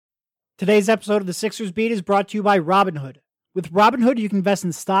Today's episode of the Sixers Beat is brought to you by Robinhood. With Robinhood, you can invest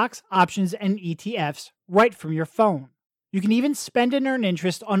in stocks, options, and ETFs right from your phone. You can even spend and earn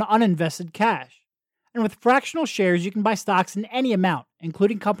interest on uninvested cash. And with fractional shares, you can buy stocks in any amount,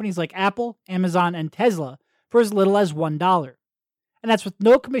 including companies like Apple, Amazon, and Tesla, for as little as $1. And that's with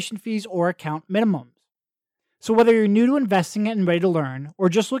no commission fees or account minimums. So whether you're new to investing and ready to learn, or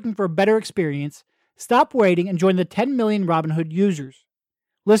just looking for a better experience, stop waiting and join the 10 million Robinhood users.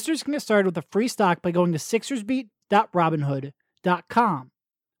 Listeners can get started with a free stock by going to sixersbeat.robinhood.com.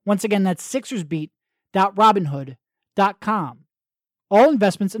 Once again, that's sixersbeat.robinhood.com. All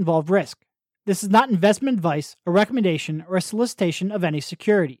investments involve risk. This is not investment advice, a recommendation, or a solicitation of any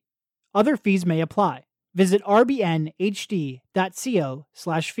security. Other fees may apply. Visit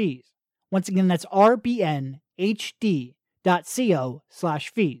rbnhd.co/fees. Once again, that's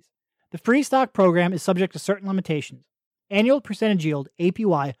rbnhd.co/fees. The free stock program is subject to certain limitations. Annual percentage yield,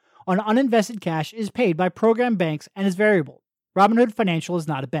 APY, on uninvested cash is paid by program banks and is variable. Robinhood Financial is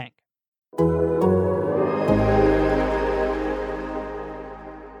not a bank.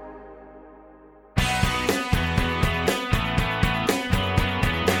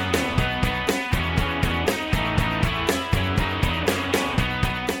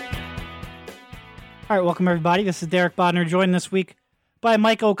 All right, welcome everybody. This is Derek Bodner, joined this week by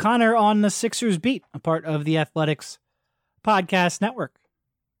Mike O'Connor on the Sixers Beat, a part of the Athletics Podcast Network.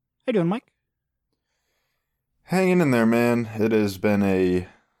 How you doing, Mike? Hanging in there, man. It has been a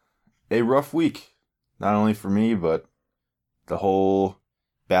rough week, not only for me, but the whole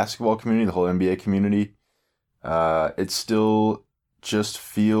basketball community, the whole NBA community. It still just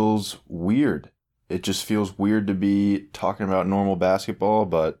feels weird. It just feels weird to be talking about normal basketball,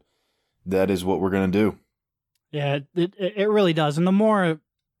 but that is what we're going to do. Yeah, it really does. And the more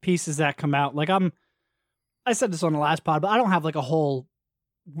pieces that come out, like I said this on the last pod, but I don't have like a whole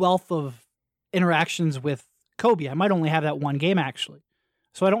wealth of interactions with Kobe. I might only have that one game, actually.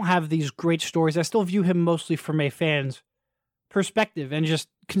 So I don't have these great stories. I still view him mostly from a fan's perspective and just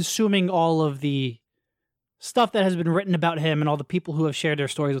consuming all of the stuff that has been written about him and all the people who have shared their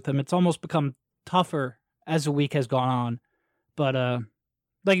stories with him. It's almost become tougher as the week has gone on. But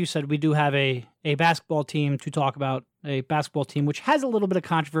like you said, we do have a basketball team to talk about, a basketball team which has a little bit of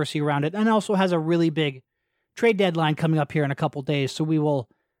controversy around it and also has a really big trade deadline coming up here in a couple days, so we will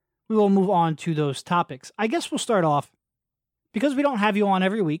move on to those topics. I guess we'll start off, because we don't have you on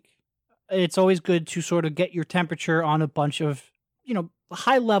every week, it's always good to sort of get your temperature on a bunch of,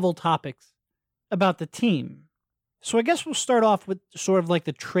 high-level topics about the team. So I guess we'll start off with sort of like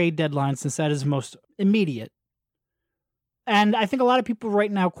the trade deadline, since that is most immediate. And I think a lot of people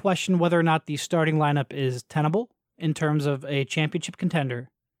right now question whether or not the starting lineup is tenable in terms of a championship contender.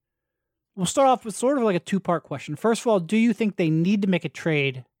 We'll start off with sort of like a two-part question. First of all, do you think they need to make a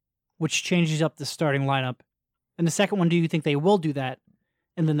trade which changes up the starting lineup? And the second one, do you think they will do that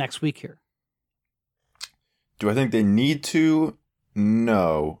in the next week here? Do I think they need to?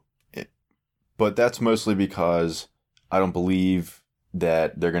 No. But that's mostly because I don't believe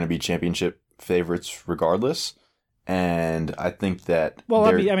that they're going to be championship favorites regardless. And I think that... Well,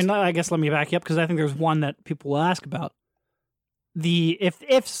 I guess let me back you up, because I think there's one that people will ask about.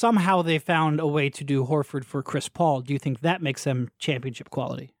 If somehow they found a way to do Horford for Chris Paul, do you think that makes them championship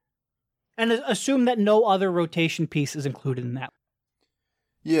quality? And assume that no other rotation piece is included in that.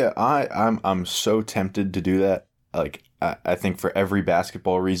 Yeah, I'm so tempted to do that. Like, I think for every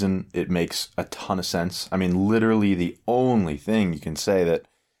basketball reason, it makes a ton of sense. I mean, literally the only thing you can say that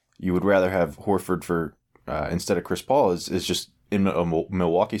you would rather have Horford for instead of Chris Paul is just in a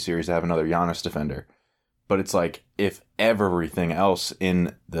Milwaukee series to have another Giannis defender. But it's like, if everything else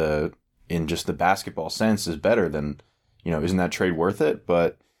in just the basketball sense is better, then, isn't that trade worth it?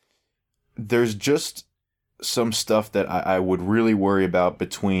 But there's just some stuff that I would really worry about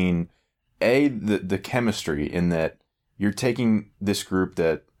between the chemistry, in that you're taking this group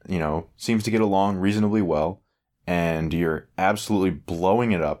that, seems to get along reasonably well, and you're absolutely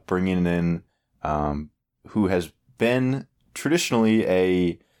blowing it up, bringing in who has been traditionally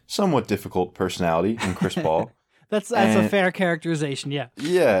a somewhat difficult personality in Chris Paul. That's a fair characterization, yeah.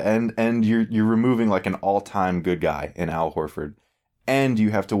 Yeah, and you're removing like an all-time good guy in Al Horford. And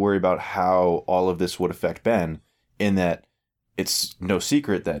you have to worry about how all of this would affect Ben, in that it's no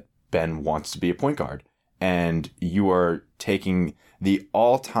secret that Ben wants to be a point guard. And you are taking the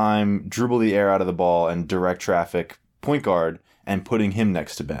all-time dribble the air out of the ball and direct traffic point guard and putting him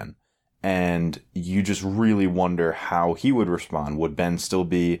next to Ben. And you just really wonder how he would respond. Would Ben still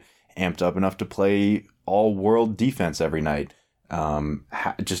be amped up enough to play all-world defense every night? How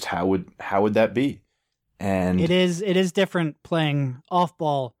would that be? And it is different playing off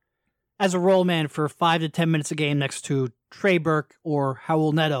ball as a role man for 5 to 10 minutes a game next to Trey Burke or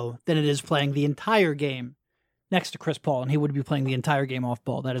Raul Neto than it is playing the entire game next to Chris Paul, and he would be playing the entire game off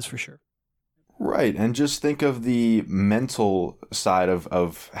ball, that is for sure. Right, and just think of the mental side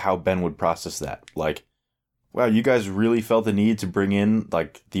of how Ben would process that. Like, wow, you guys really felt the need to bring in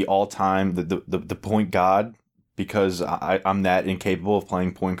like the all-time, the point guard because I'm that incapable of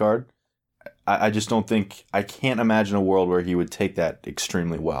playing point guard. I just don't think, I can't imagine a world where he would take that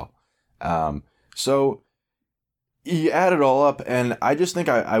extremely well. So you add it all up, and I just think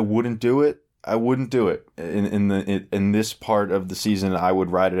I wouldn't do it. I wouldn't do it in this part of the season. I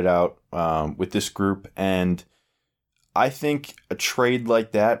would ride it out with this group, and I think a trade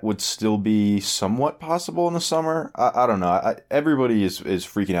like that would still be somewhat possible in the summer. I don't know. Everybody is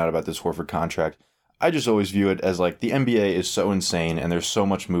freaking out about this Horford contract. I just always view it as like the NBA is so insane, and there's so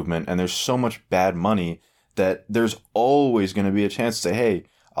much movement, and there's so much bad money that there's always going to be a chance to say, hey,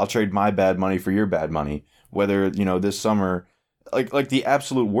 I'll trade my bad money for your bad money. Whether, this summer, like the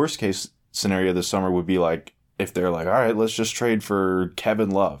absolute worst case scenario this summer would be like if they're like, all right, let's just trade for Kevin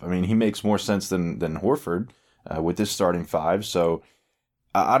Love. I mean, he makes more sense than Horford with this starting five. So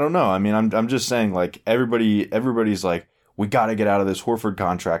I don't know. I mean, I'm just saying, like, everybody's like, we got to get out of this Horford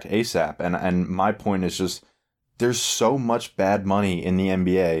contract ASAP. And my point is just, there's so much bad money in the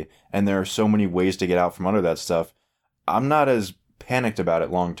NBA, and there are so many ways to get out from under that stuff. I'm not as panicked about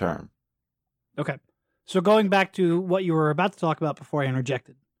it long term. Okay. So going back to what you were about to talk about before I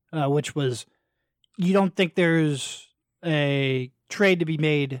interjected, which was you don't think there's a trade to be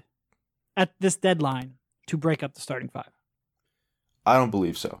made at this deadline to break up the starting five? I don't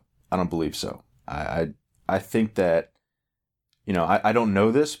believe so. I think that, I don't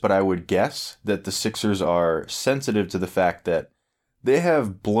know this, but I would guess that the Sixers are sensitive to the fact that they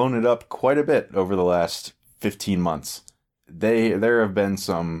have blown it up quite a bit over the last 15 months. There have been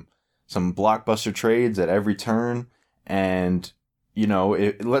some blockbuster trades at every turn, and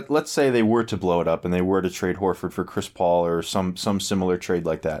let's say they were to blow it up and they were to trade Horford for Chris Paul or some similar trade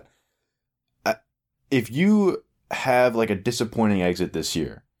like that. If you have like a disappointing exit this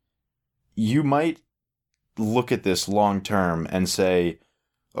year, you might look at this long term and say,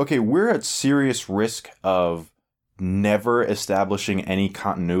 okay, we're at serious risk of never establishing any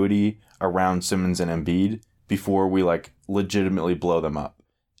continuity around Simmons and Embiid before we like legitimately blow them up.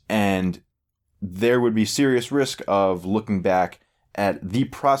 And there would be serious risk of looking back at the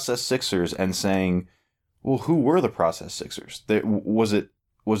process Sixers and saying, well, who were the process Sixers? Was it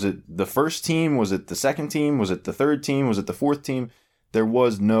the first team? Was it the second team? Was it the third team? Was it the fourth team? There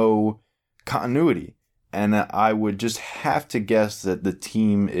was no continuity. And I would just have to guess that the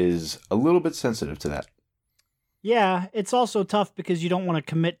team is a little bit sensitive to that. Yeah, it's also tough because you don't want to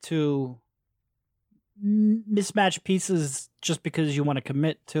commit to mismatched pieces just because you want to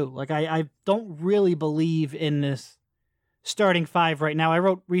commit to. Like, I don't really believe in this starting five right now. I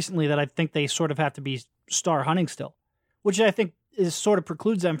wrote recently that I think they sort of have to be star hunting still, which I think is sort of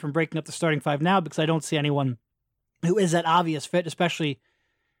precludes them from breaking up the starting five now, because I don't see anyone who is that obvious fit, especially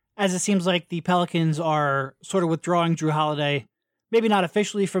as it seems like the Pelicans are sort of withdrawing Drew Holiday, maybe not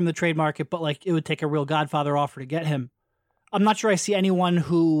officially from the trade market, but like it would take a real Godfather offer to get him. I'm not sure I see anyone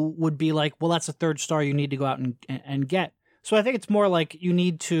who would be like, well, that's a third star you need to go out and get. So I think it's more like you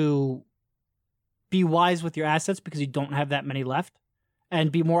need to be wise with your assets because you don't have that many left,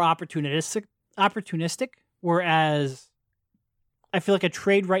 and be more opportunistic. Whereas I feel like a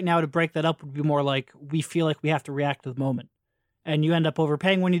trade right now to break that up would be more like we feel like we have to react to the moment, and you end up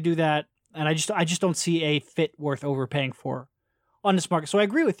overpaying when you do that. And I just don't see a fit worth overpaying for on this market. So I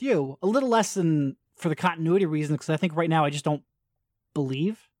agree with you a little less than for the continuity reason, because I think right now I just don't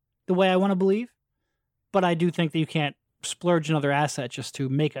believe the way I want to believe. But I do think that you can't splurge another asset just to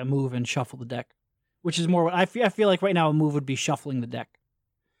make a move and shuffle the deck, which is more. I feel like right now a move would be shuffling the deck.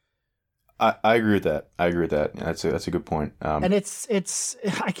 I agree with that. That's a good point. And it's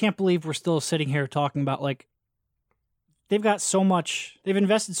I can't believe we're still sitting here talking about, like, they've got so much. They've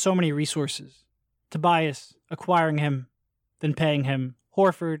invested so many resources. Tobias acquiring him, then paying him.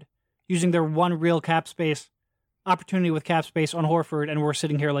 Horford using their one real cap space opportunity with cap space on Horford, and we're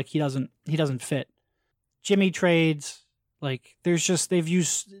sitting here like he doesn't fit. Jimmy trades, like they've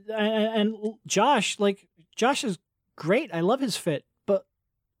used, and Josh is great. I love his fit, but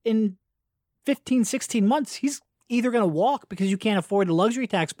in 15, 16 months, he's either going to walk because you can't afford the luxury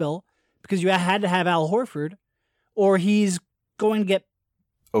tax bill because you had to have Al Horford, or he's going to get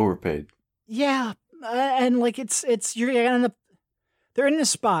overpaid. Yeah, and like you're going to end up. They're in a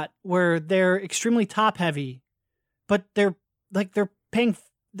spot where they're extremely top heavy, but they're going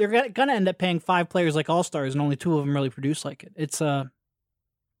to end up paying 5 players like all-stars, and only 2 of them really produce like it. It's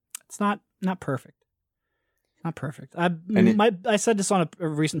It's not perfect. Not perfect. And I said this on a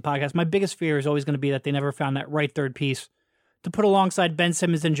recent podcast. My biggest fear is always going to be that they never found that right third piece to put alongside Ben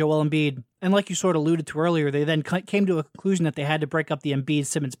Simmons and Joel Embiid. And like you sort of alluded to earlier, they then came to a conclusion that they had to break up the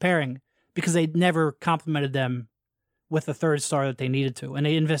Embiid-Simmons pairing because they never complemented them with the third star that they needed to. And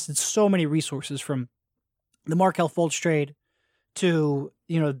they invested so many resources, from the Markelle Fultz trade to,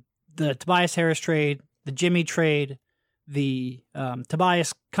 the Tobias Harris trade, the Jimmy trade, the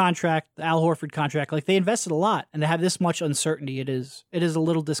Tobias contract, the Al Horford contract. Like, they invested a lot, and to have this much uncertainty, it is a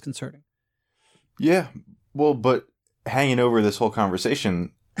little disconcerting. Yeah, well, but hanging over this whole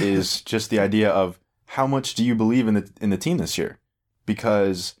conversation is just the idea of how much do you believe in the team this year?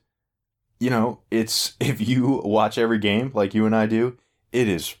 Because, it's, if you watch every game like you and I do, it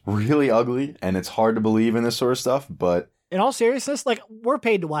is really ugly and it's hard to believe in this sort of stuff. But in all seriousness, like, we're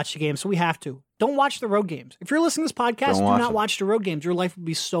paid to watch the game, so we have to. Don't watch the road games. If you're listening to this podcast, do not watch the road games. Your life would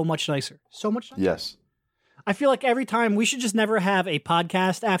be so much nicer. So much nicer. Yes. I feel like every time we should just never have a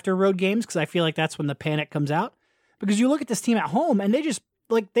podcast after road games, because I feel like that's when the panic comes out. Because you look at this team at home and they just,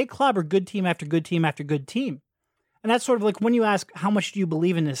 like, they clobber good team after good team after good team. And that's sort of like when you ask, how much do you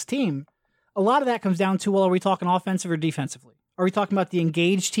believe in this team? A lot of that comes down to, well, are we talking offensive or defensively? Are we talking about the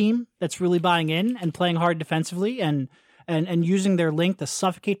engaged team that's really buying in and playing hard defensively and using their length to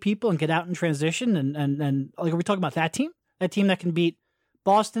suffocate people and get out in transition? And like, are we talking about that team? That team that can beat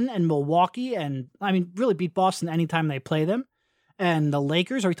Boston and Milwaukee and, I mean, really beat Boston anytime they play them? And the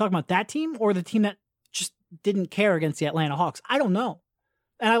Lakers, are we talking about that team or the team that just didn't care against the Atlanta Hawks? I don't know.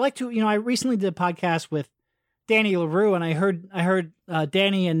 And I like to, I recently did a podcast with Danny LaRue, and I heard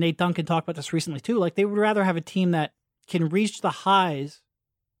Danny and Nate Duncan talk about this recently too. Like, they would rather have a team that can reach the highs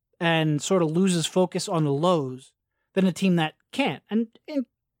and sort of loses focus on the lows than a team that can't. And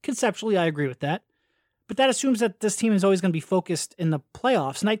conceptually, I agree with that. But that assumes that this team is always going to be focused in the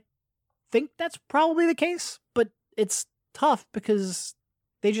playoffs. And I think that's probably the case, but it's tough because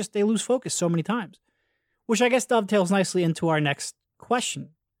they lose focus so many times, which I guess dovetails nicely into our next question.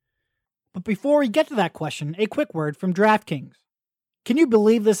 But before we get to that question, a quick word from DraftKings. Can you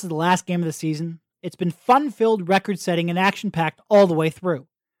believe this is the last game of the season? It's been fun-filled, record-setting, and action-packed all the way through.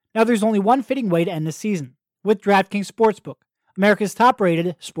 Now there's only one fitting way to end the season, with DraftKings Sportsbook, America's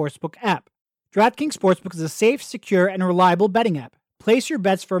top-rated sportsbook app. DraftKings Sportsbook is a safe, secure, and reliable betting app. Place your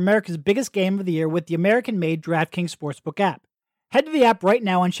bets for America's biggest game of the year with the American-made DraftKings Sportsbook app. Head to the app right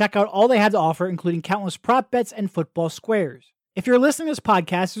now and check out all they have to offer, including countless prop bets and football squares. If you're listening to this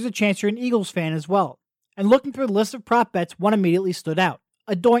podcast, there's a chance you're an Eagles fan as well. And looking through the list of prop bets, one immediately stood out: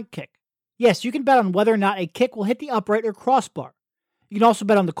 a doink kick. Yes, you can bet on whether or not a kick will hit the upright or crossbar. You can also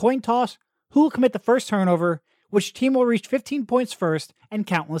bet on the coin toss, who will commit the first turnover, which team will reach 15 points first, and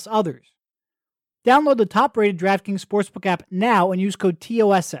countless others. Download the top-rated DraftKings Sportsbook app now and use code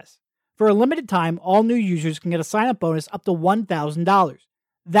TOSS. For a limited time, all new users can get a sign-up bonus up to $1,000.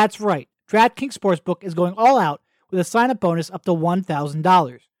 That's right, DraftKings Sportsbook is going all out with a sign-up bonus up to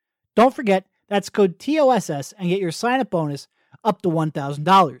 $1,000. Don't forget, that's code TOSS and get your sign-up bonus up to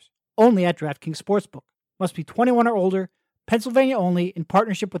 $1,000. Only at DraftKings Sportsbook. Must be 21 or older, Pennsylvania only, in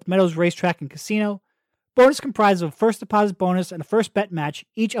partnership with Meadows Racetrack and Casino. Bonus comprised of a first deposit bonus and a first bet match,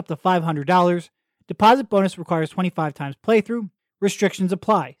 each up to $500. Deposit bonus requires 25 times playthrough. Restrictions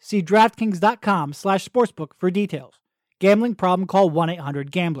apply. See DraftKings.com/sportsbook for details. Gambling problem? Call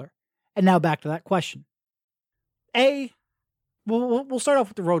 1-800-GAMBLER. And now back to that question. We'll start off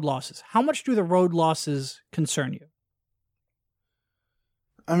with the road losses. How much do the road losses concern you?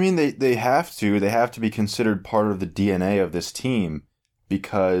 I mean, they have to. They have to be considered part of the DNA of this team,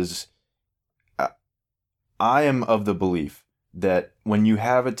 because I am of the belief that when you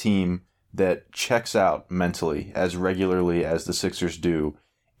have a team that checks out mentally as regularly as the Sixers do,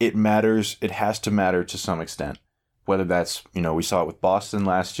 it matters. It has to matter to some extent. Whether that's, we saw it with Boston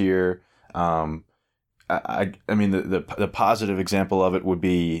last year. I mean, the positive example of it would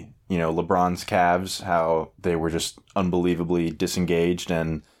be, LeBron's Cavs, how they were just unbelievably disengaged,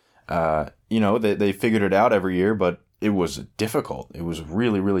 and they figured it out every year, but it was difficult. It was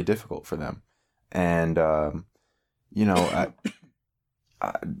really, really difficult for them. And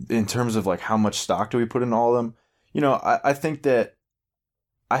in terms of like how much stock do we put in all of them, I think that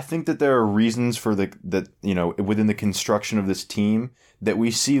there are reasons for within the construction of this team that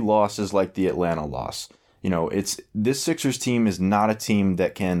we see losses like the Atlanta loss. This Sixers team is not a team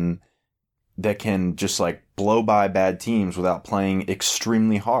that can just like blow by bad teams without playing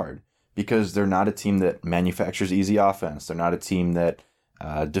extremely hard, because they're not a team that manufactures easy offense. They're not a team that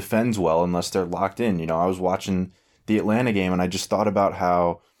defends well unless they're locked in. I was watching the Atlanta game and I just thought about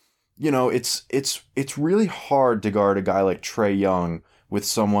how, it's really hard to guard a guy like Trae Young with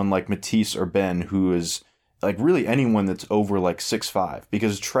someone like Matisse or Ben, who is like really anyone that's over like 6'5",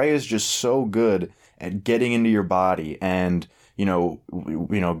 because Trae is just so good at getting into your body and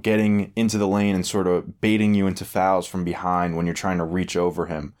getting into the lane and sort of baiting you into fouls from behind when you're trying to reach over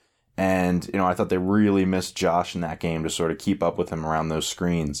him. And I thought they really missed Josh in that game to sort of keep up with him around those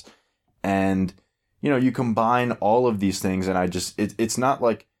screens. And you combine all of these things, and it's not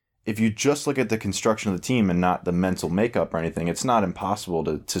like, if you just look at the construction of the team and not the mental makeup or anything, it's not impossible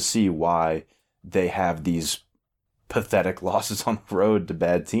to see why they have these pathetic losses on the road to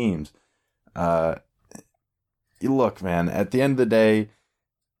bad teams. Look, man, at the end of the day,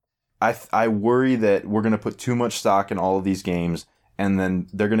 I worry that we're going to put too much stock in all of these games, and then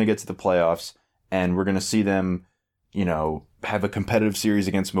they're going to get to the playoffs, and we're going to see them, have a competitive series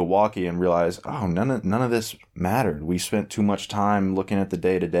against Milwaukee and realize, oh, none of this mattered. We spent too much time looking at the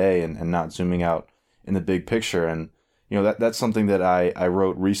day-to-day and not zooming out in the big picture. And, that's something that I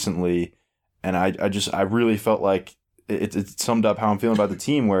wrote recently, and I really felt like it summed up how I'm feeling about the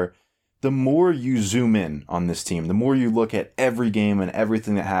team, where the more you zoom in on this team, the more you look at every game and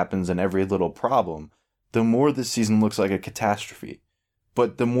everything that happens and every little problem, the more this season looks like a catastrophe.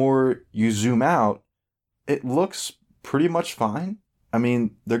 But the more you zoom out, it looks pretty much fine. I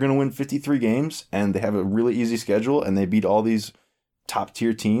mean, they're going to win 53 games, and they have a really easy schedule, and they beat all these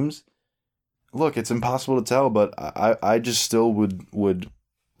top-tier teams. Look, it's impossible to tell, but I just still would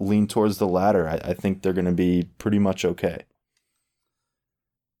lean towards the latter. I think they're going to be pretty much okay.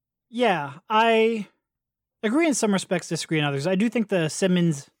 Yeah, I agree in some respects, disagree in others. I do think the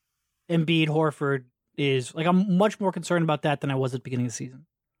Simmons, Embiid, Horford is, like, I'm much more concerned about that than I was at the beginning of the season.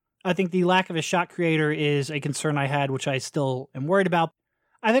 I think the lack of a shot creator is a concern I had, which I still am worried about.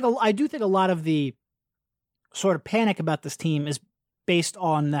 I do think a lot of the sort of panic about this team is based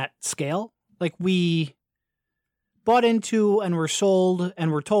on that scale. Like, we bought into and were sold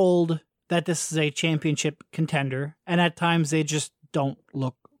and were told that this is a championship contender, and at times they just don't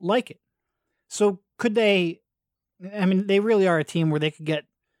look like it. So could they, they really are a team where they could get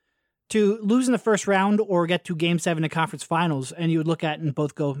to lose in the first round or get to Game 7 of conference finals, and you would look at it and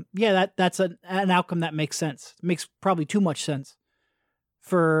both go, yeah, that's an outcome that makes sense. It makes probably too much sense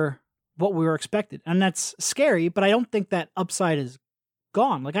for what we were expected. And that's scary, but I don't think that upside is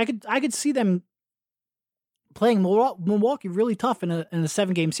gone. Like, I could see them playing Milwaukee really tough in a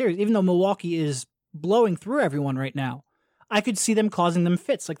 7-game series, even though Milwaukee is blowing through everyone right now. I could see them causing them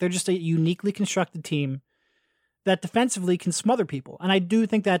fits. Like, they're just a uniquely constructed team that defensively can smother people. And I do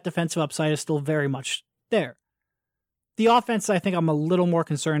think that defensive upside is still very much there. The offense, I think I'm a little more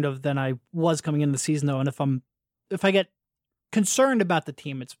concerned of than I was coming into the season, though. And if I get concerned about the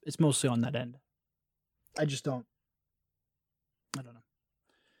team, it's mostly on that end. I don't know.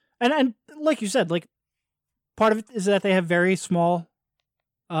 And like you said, like, part of it is that they have very small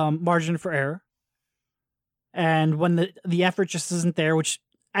margin for error. And when the effort just isn't there, which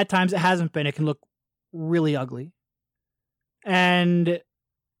at times it hasn't been, it can look really ugly. And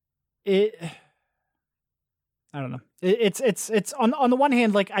I don't know. It's on the one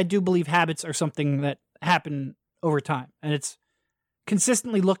hand, like, I do believe habits are something that happen over time, and it's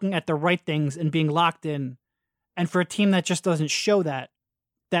consistently looking at the right things and being locked in. And for a team that just doesn't show that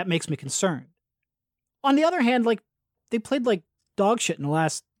makes me concerned. On the other hand, like, they played like dog shit in the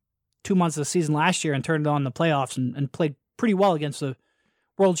last 2 months of the season last year and turned it on in the playoffs and played pretty well against the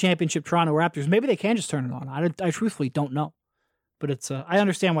World Championship Toronto Raptors. Maybe they can just turn it on. I truthfully don't know. But it's I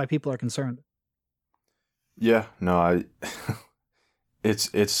understand why people are concerned. Yeah, no,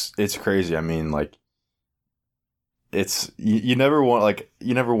 it's crazy. I mean, like, it's you never want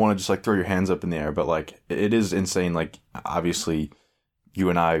to just like throw your hands up in the air, but like, it is insane. Like, obviously you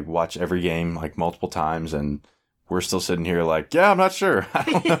and I watch every game like multiple times, and we're still sitting here like, yeah, I'm not sure. I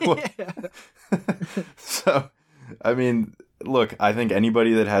don't know. So, I mean, look, I think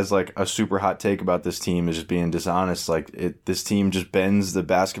anybody that has like a super hot take about this team is just being dishonest. Like, this team just bends the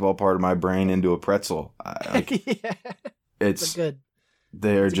basketball part of my brain into a pretzel. Yeah. It's good.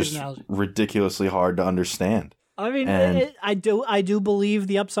 They're just ridiculously hard to understand. I mean, I do believe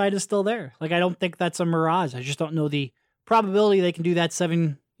the upside is still there. Like, I don't think that's a mirage. I just don't know the probability they can do that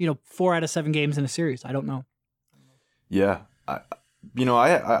 4 out of 7 games in a series. I don't know. Yeah.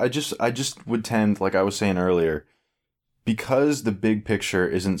 I just would tend, like I was saying earlier, because the big picture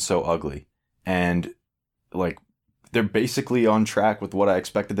isn't so ugly, and like, they're basically on track with what I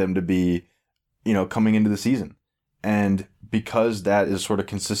expected them to be, coming into the season. And because that is sort of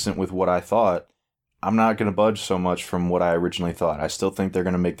consistent with what I thought, I'm not going to budge so much from what I originally thought. I still think they're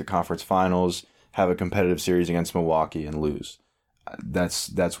going to make the conference finals, have a competitive series against Milwaukee, and lose.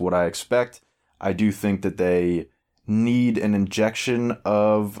 That's what I expect. I do think that they need an injection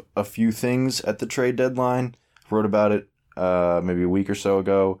of a few things at the trade deadline. I wrote about it maybe a week or so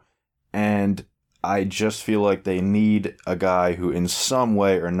ago, and I just feel like they need a guy who in some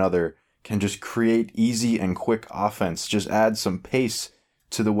way or another can just create easy and quick offense, just add some pace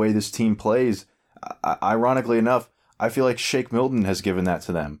to the way this team plays. Ironically enough, I feel like Shake Milton has given that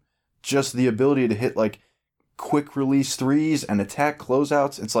to them. Just the ability to hit like quick release threes and attack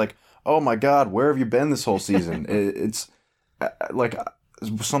closeouts. It's like, oh my God, where have you been this whole season? It's like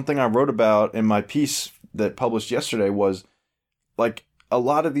something I wrote about in my piece that published yesterday was like a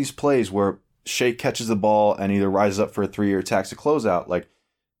lot of these plays where Shake catches the ball and either rises up for a three or attacks a closeout. Like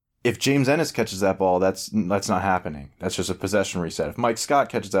if James Ennis catches that ball, that's not happening. That's just a possession reset. If Mike Scott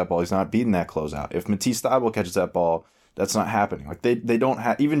catches that ball, he's not beating that closeout. If Matisse Thybulle catches that ball, that's not happening. Like they don't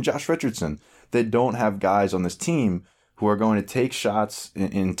have, even Josh Richardson, they don't have guys on this team who are going to take shots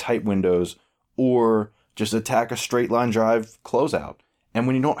in tight windows or just attack a straight line drive closeout. And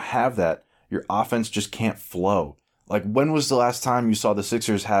when you don't have that, your offense just can't flow. Like when was the last time you saw the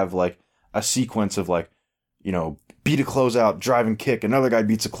Sixers have like a sequence of like, you know, beat a closeout, drive and kick, another guy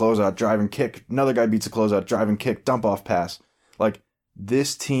beats a closeout, drive and kick, another guy beats a closeout, drive and kick, dump off pass. Like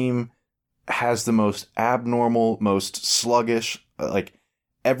this team has the most abnormal, most sluggish, like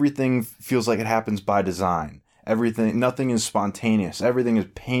everything feels like it happens by design. Nothing is spontaneous. Everything is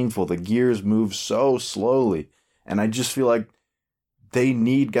painful. The gears move so slowly. And I just feel like they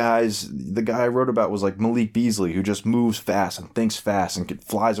need guys. The guy I wrote about was like Malik Beasley, who just moves fast and thinks fast and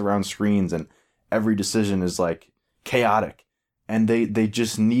flies around screens, and every decision is like chaotic. And they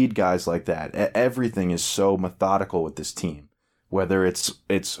just need guys like that. Everything is so methodical with this team. Whether it's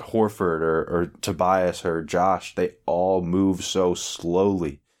Horford or Tobias or Josh, they all move so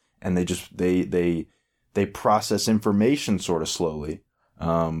slowly, and they process information sort of slowly.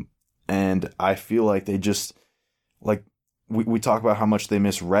 And I feel like they just, like, we talk about how much they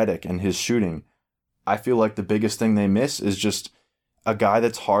miss Redick and his shooting. I feel like the biggest thing they miss is just a guy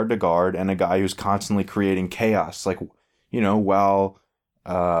that's hard to guard and a guy who's constantly creating chaos. Like, you know, while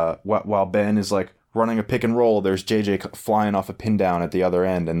Ben is like running a pick and roll, there's JJ flying off a pin down at the other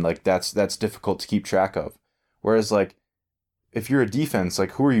end, and like that's difficult to keep track of. Whereas like if you're a defense,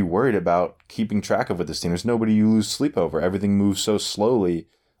 like who are you worried about keeping track of with this team? There's nobody you lose sleep over. Everything moves so slowly.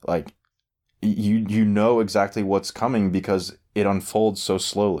 Like you know exactly what's coming because it unfolds so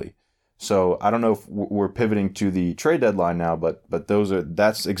slowly. So I don't know if we're pivoting to the trade deadline now, but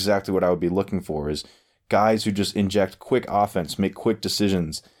that's exactly what I would be looking for, is guys who just inject quick offense, make quick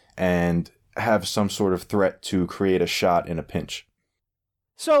decisions, and have some sort of threat to create a shot in a pinch.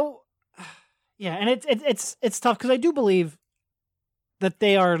 So, yeah, and it's tough because I do believe that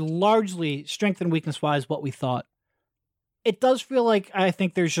they are largely strength and weakness wise what we thought. It does feel like I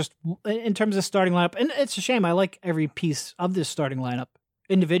think there's just, in terms of starting lineup, and it's a shame. I like every piece of this starting lineup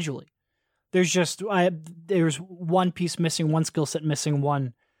individually. There's one piece missing, one skill set missing,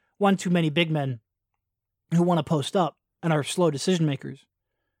 one too many big men who want to post up and are slow decision makers.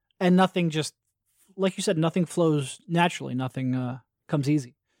 And nothing just, like you said, nothing flows naturally. Nothing comes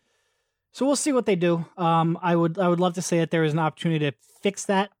easy. So we'll see what they do. I would love to say that there is an opportunity to fix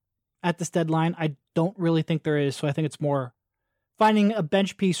that at this deadline. I don't really think there is. So I think it's more finding a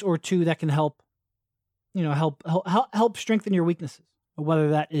bench piece or two that can help strengthen your weaknesses. Whether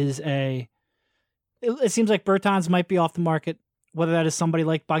that is it seems like Bertans might be off the market. Whether that is somebody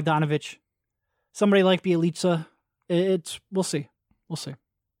like Bogdanovic, somebody like Bjelica, we'll see. We'll see.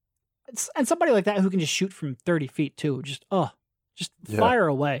 And somebody like that who can just shoot from 30 feet too. Just fire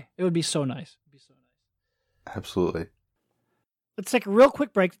away. It would be so nice. Absolutely. Let's take a real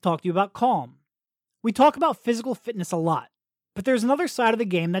quick break to talk to you about Calm. We talk about physical fitness a lot, but there's another side of the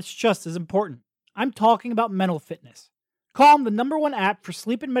game that's just as important. I'm talking about mental fitness. Calm, the #1 app for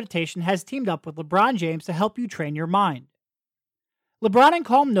sleep and meditation, has teamed up with LeBron James to help you train your mind. LeBron and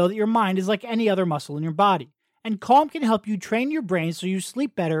Calm know that your mind is like any other muscle in your body, and Calm can help you train your brain so you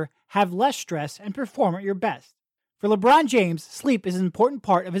sleep better, have less stress, and perform at your best. For LeBron James, sleep is an important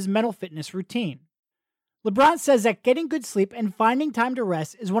part of his mental fitness routine. LeBron says that getting good sleep and finding time to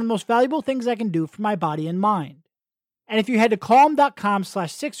rest is one of the most valuable things I can do for my body and mind. And if you head to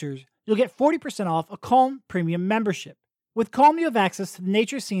calm.com/Sixers, you'll get 40% off a Calm Premium membership. With Calm, you have access to the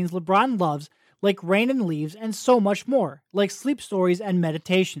nature scenes LeBron loves, like rain and leaves, and so much more, like sleep stories and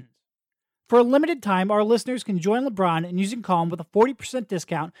meditations. For a limited time, our listeners can join LeBron in using Calm with a 40%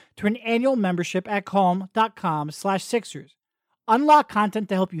 discount to an annual membership at calm.com/Sixers. Unlock content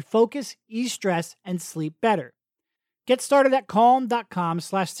to help you focus, ease stress, and sleep better. Get started at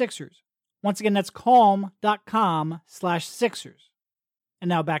calm.com/Sixers. Once again, that's calm.com/Sixers. And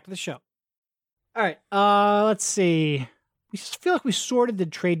now back to the show. All right. Let's see. We feel like we sorted the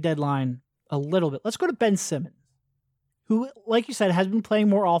trade deadline a little bit. Let's go to Ben Simmons, who, like you said, has been playing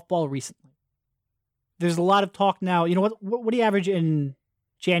more off ball recently. There's a lot of talk now. You know what do you average in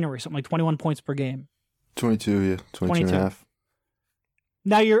January? Something like 21 points per game. 22, yeah. 22 and a half.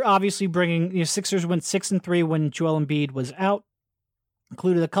 Now you're obviously bringing, Sixers went 6-3 when Joel Embiid was out,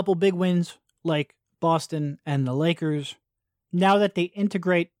 included a couple big wins like Boston and the Lakers. Now that they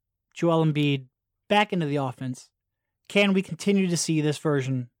integrate Joel Embiid back into the offense, can we continue to see this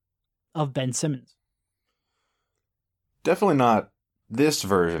version of Ben Simmons? Definitely not this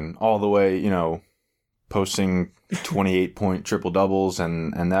version all the way, posting 28-point triple doubles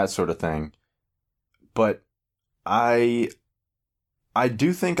and that sort of thing. But I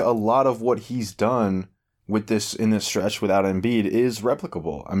do think a lot of what he's done with this in this stretch without Embiid is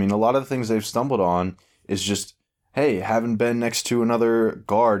replicable. I mean, a lot of the things they've stumbled on is just, hey, having Ben next to another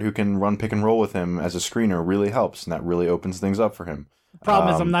guard who can run pick and roll with him as a screener really helps, and that really opens things up for him. The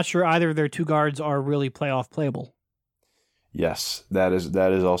problem is I'm not sure either of their two guards are really playoff playable. Yes, that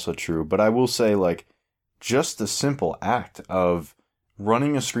is also true. But I will say, just the simple act of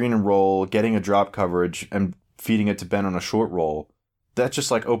running a screen and roll, getting a drop coverage, and feeding it to Ben on a short roll, that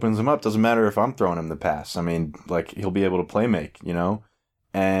just opens him up. Doesn't matter if I'm throwing him the pass. I mean, he'll be able to play make,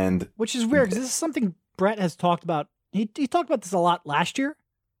 and which is weird because this is something Brett has talked about. He talked about this a lot last year,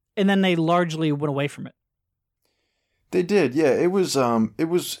 and then they largely went away from it. They did, yeah. It was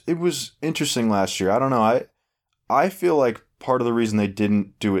interesting last year. I don't know. I feel like part of the reason they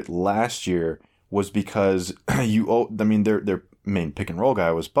didn't do it last year was because their main pick and roll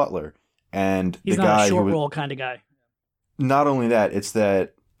guy was Butler, and he's the not guy a short roll kind of guy. Not only that, it's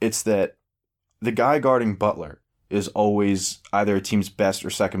that the guy guarding Butler is always either a team's best or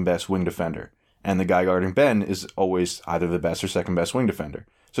second best wing defender, and the guy guarding Ben is always either the best or second best wing defender.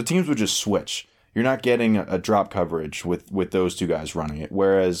 So teams would just switch. You're not getting a drop coverage with those two guys running it.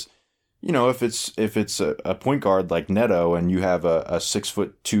 Whereas, if it's a point guard like Neto and you have a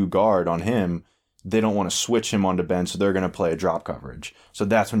 6'2" guard on him, they don't want to switch him onto Ben, so they're going to play a drop coverage. So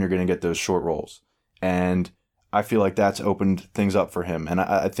that's when you're going to get those short rolls. And I feel like that's opened things up for him. And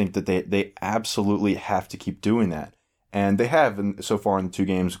I think that they absolutely have to keep doing that. And they have so far in the two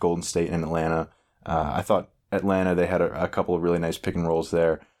games, Golden State and Atlanta. I thought Atlanta, they had a couple of really nice pick and rolls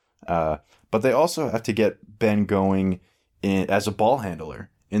there. But they also have to get Ben going as a ball handler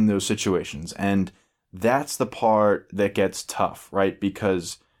in those situations. And that's the part that gets tough, right?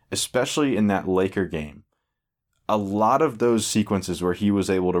 Because especially in that Laker game, a lot of those sequences where he was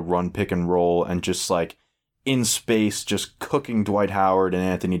able to run pick and roll and just in space, just cooking Dwight Howard and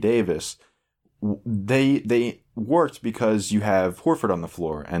Anthony Davis, they worked because you have Horford on the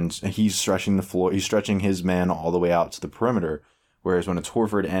floor and he's stretching the floor. He's stretching his man all the way out to the perimeter. Whereas when it's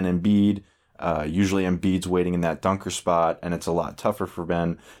Horford and Embiid, usually Embiid's waiting in that dunker spot, and it's a lot tougher for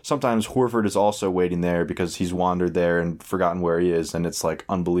Ben. Sometimes Horford is also waiting there because he's wandered there and forgotten where he is, and it's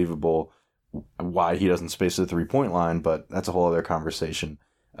unbelievable why he doesn't space the 3-point line, but that's a whole other conversation.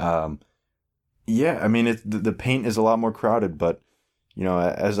 Yeah, I mean, the paint is a lot more crowded, but,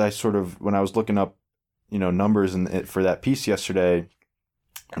 as I when I was looking up, numbers for that piece yesterday,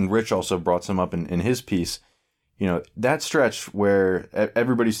 and Rich also brought some up in his piece, that stretch where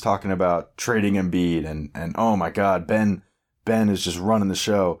everybody's talking about trading Embiid and oh my God, Ben is just running the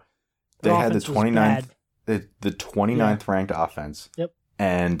show. They had the 29th ranked offense. Yep.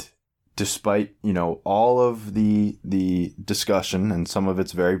 And despite, all of the discussion, and some of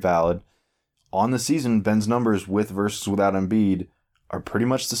it's very valid, on the season, Ben's numbers with versus without Embiid are pretty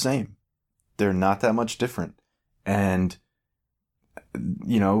much the same. They're not that much different. And,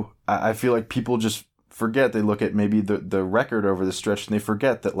 I feel like people just forget. They look at maybe the record over the stretch and they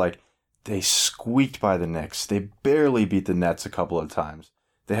forget that they squeaked by the Knicks. They barely beat the Nets a couple of times.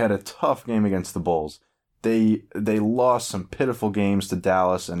 They had a tough game against the Bulls. They lost some pitiful games to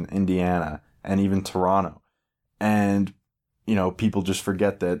Dallas and Indiana and even Toronto. And people just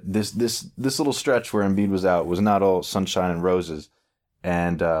forget that this little stretch where Embiid was out was not all sunshine and roses.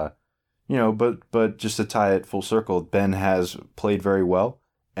 And but just to tie it full circle, Ben has played very well.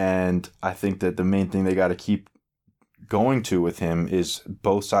 And I think that the main thing they got to keep going to with him is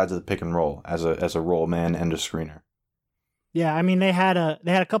both sides of the pick and roll as a roll man and a screener. Yeah, I mean they had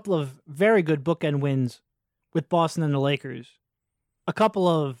a couple of very good bookend wins with Boston and the Lakers. A couple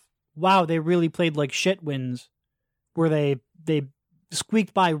of they really played like shit wins where they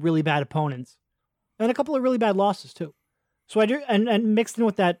squeaked by really bad opponents. And a couple of really bad losses too. So I do and mixed in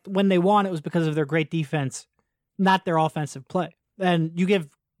with that, when they won it was because of their great defense, not their offensive play. And you give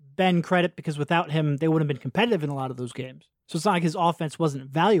Ben credit because without him, they wouldn't have been competitive in a lot of those games. So it's not like his offense wasn't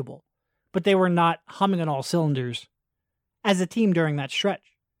valuable, but they were not humming on all cylinders as a team during that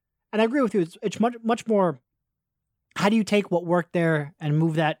stretch. And I agree with you. It's much more, how do you take what worked there and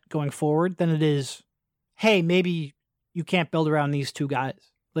move that going forward than it is, hey, maybe you can't build around these two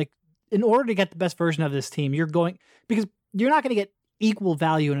guys. Like, in order to get the best version of this team, because you're not going to get equal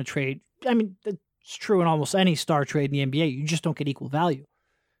value in a trade. I mean, it's true in almost any star trade in the NBA. You just don't get equal value.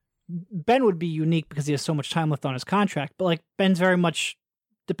 Ben would be unique because he has so much time left on his contract, but like Ben's very much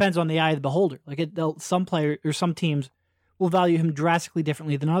depends on the eye of the beholder. Like some players or some teams will value him drastically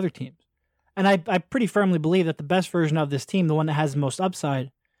differently than other teams. And I pretty firmly believe that the best version of this team, the one that has the most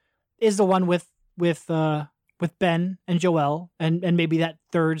upside, is the one with Ben and Joel and maybe that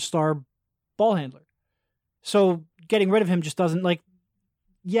third star ball handler. So getting rid of him just doesn't, like,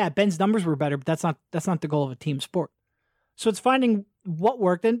 yeah, Ben's numbers were better, but that's not the goal of a team sport. So it's finding what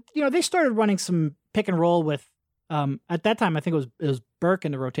worked. And, they started running some pick and roll with, at that time, I think it was Burke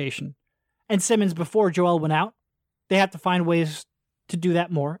in the rotation and Simmons before Joel went out. They have to find ways to do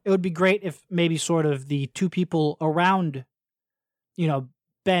that more. It would be great if maybe sort of the two people around,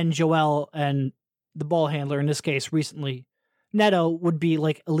 Ben, Joel, and the ball handler, in this case, recently, Neto, would be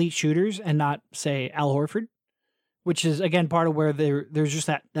like elite shooters and not, say, Al Horford, which is, again, part of where there's just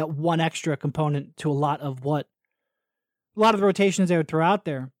that one extra component to a lot of the rotations they would throw out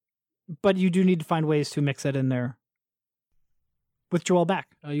there. But you do need to find ways to mix that in there with Joel back.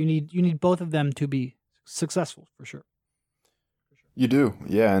 You need both of them to be successful, for sure. You do,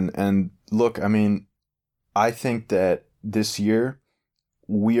 yeah. And look, I mean, I think that this year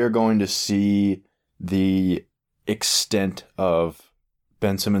we are going to see the extent of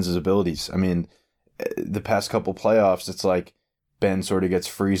Ben Simmons' abilities. I mean, the past couple playoffs, it's like Ben sort of gets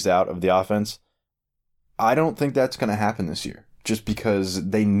freezed out of the offense. I don't think that's going to happen this year, just because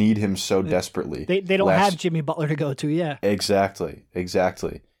they need him so desperately. They don't have Jimmy Butler to go to, yeah. Exactly.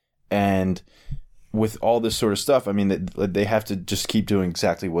 And with all this sort of stuff, I mean, they have to just keep doing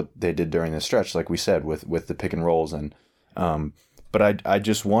exactly what they did during the stretch, like we said, with the pick and rolls. And but I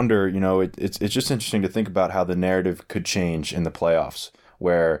just wonder, it's just interesting to think about how the narrative could change in the playoffs,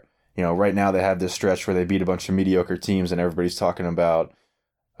 where, right now they have this stretch where they beat a bunch of mediocre teams and everybody's talking about,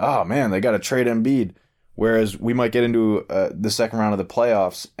 oh man, they got to trade Embiid. Whereas we might get into the second round of the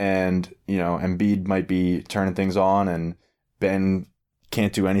playoffs and, Embiid might be turning things on and Ben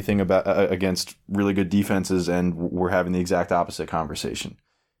can't do anything against really good defenses, and we're having the exact opposite conversation.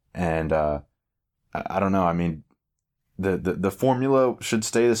 And I don't know. I mean, the formula should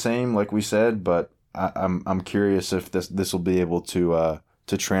stay the same, like we said, but I'm curious if this will be able to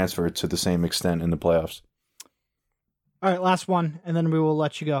transfer to the same extent in the playoffs. All right, last one, and then we will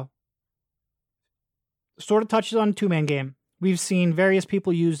let you go. Sort of touches on two-man game. We've seen various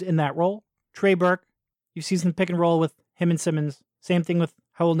people used in that role. Trey Burke, you've seen some pick and roll with him and Simmons. Same thing with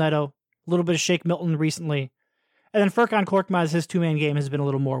Raul Neto. A little bit of Shake Milton recently. And then Furkan Korkmaz, his two-man game has been a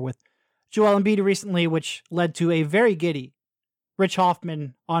little more with Joel Embiid recently, which led to a very giddy Rich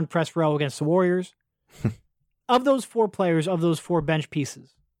Hoffman on press row against the Warriors. Of those four players, of those four bench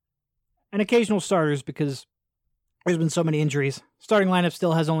pieces, and occasional starters, because there's been so many injuries, starting lineup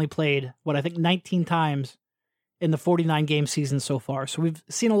still has only played, 19 times in the 49-game season so far. So we've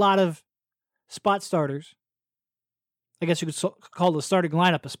seen a lot of spot starters. I guess you could call the starting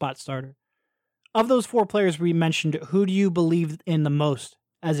lineup a spot starter. Of those four players we mentioned, who do you believe in the most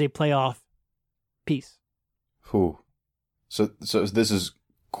as a playoff piece? Who? So this is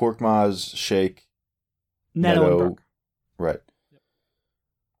Korkmaz, Shake, Neto and Burke. Right. Yep.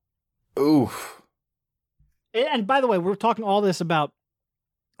 Oof. And by the way, we're talking all this about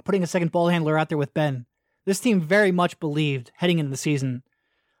putting a second ball handler out there with Ben. This team very much believed, heading into the season,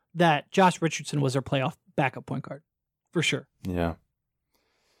 that Josh Richardson was their playoff backup point guard. For sure. Yeah.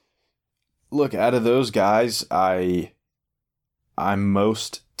 Look, out of those guys, I'm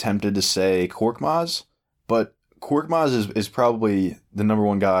most tempted to say Korkmaz, but Korkmaz is probably the number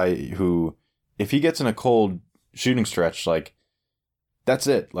one guy who, if he gets in a cold shooting stretch, like, that's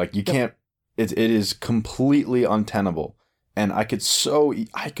it. Like, you can't, it is completely untenable. And I could so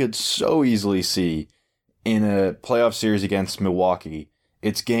easily see in a playoff series against Milwaukee,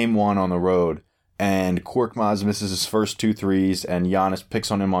 it's game one on the road, and Korkmaz misses his first 2 threes, and Giannis picks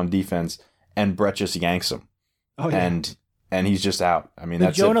on him on defense, and Brett just yanks him. Oh, yeah. And he's just out. I mean, the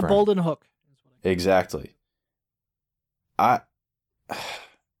that's Jonah it for him. Bolden hook. Exactly.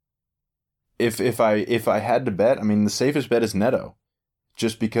 If I had to bet, I mean, the safest bet is Neto,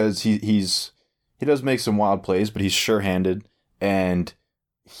 just because he does make some wild plays, but he's sure-handed, and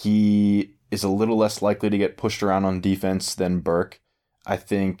he is a little less likely to get pushed around on defense than Burke. I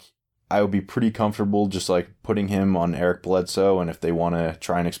think I would be pretty comfortable just like putting him on Eric Bledsoe, and if they want to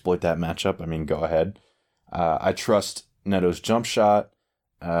try and exploit that matchup, I mean, go ahead. I trust Neto's jump shot.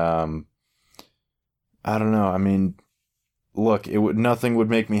 I don't know. I mean, look, nothing would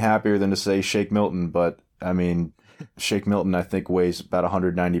make me happier than to say Shake Milton, but I mean, Shake Milton I think weighs about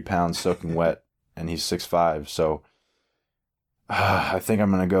 190 pounds soaking wet, and he's 6'5", so I think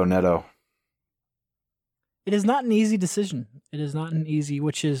I'm gonna go Neto. It is not an easy decision. It is not an easy,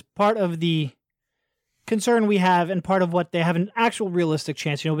 which is part of the concern we have and part of what they have an actual realistic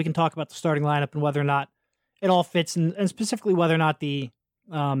chance. We can talk about the starting lineup and whether or not it all fits, and specifically whether or not the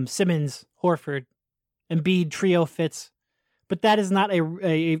Simmons, Horford, Embiid trio fits. But that is not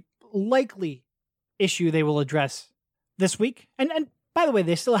a likely issue they will address this week. And by the way,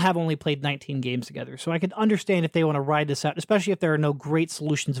 they still have only played 19 games together, so I could understand if they want to ride this out, especially if there are no great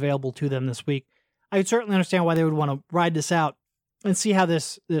solutions available to them this week. I would certainly understand why they would want to ride this out and see how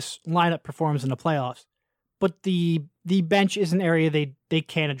this lineup performs in the playoffs. But the bench is an area they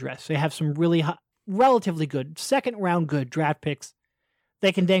can address. They have some really relatively good, second-round good draft picks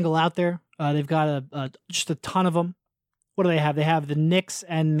they can dangle out there. They've got just a ton of them. What do they have? They have the Knicks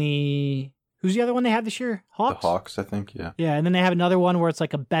and the... Who's the other one they have this year? Hawks? The Hawks, I think, yeah. Yeah, and then they have another one where it's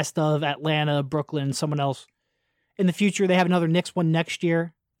like a best of Atlanta, Brooklyn, someone else. In the future, they have another Knicks one next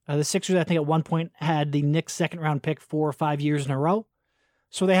year. The Sixers, I think, at one point had the Knicks second-round pick 4 or 5 years in a row.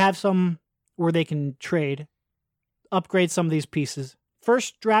 So they have some where they can trade, upgrade some of these pieces.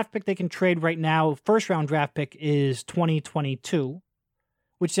 First draft pick they can trade right now, first-round draft pick is 2022,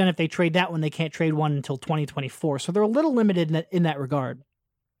 which then if they trade that one, they can't trade one until 2024. So they're a little limited in that regard.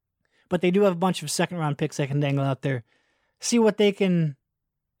 But they do have a bunch of second-round picks they can dangle out there. See what they can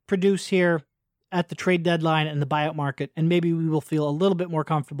produce here at the trade deadline and the buyout market, and maybe we will feel a little bit more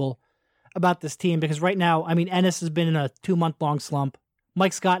comfortable about this team, because right now, I mean, Ennis has been in a 2-month-long slump.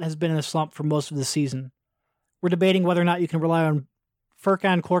 Mike Scott has been in a slump for most of the season. We're debating whether or not you can rely on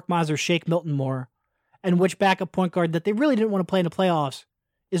Furkan Korkmaz or Shake Milton more, and which backup point guard that they really didn't want to play in the playoffs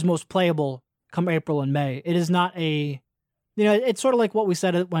is most playable come April and May. It is not it's sort of like what we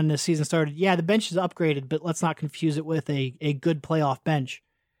said when the season started. Yeah, the bench is upgraded, but let's not confuse it with a good playoff bench.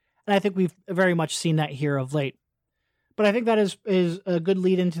 And I think we've very much seen that here of late. But I think that is a good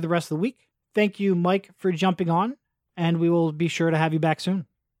lead into the rest of the week. Thank you, Mike, for jumping on, and we will be sure to have you back soon.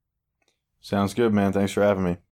 Sounds good, man. Thanks for having me.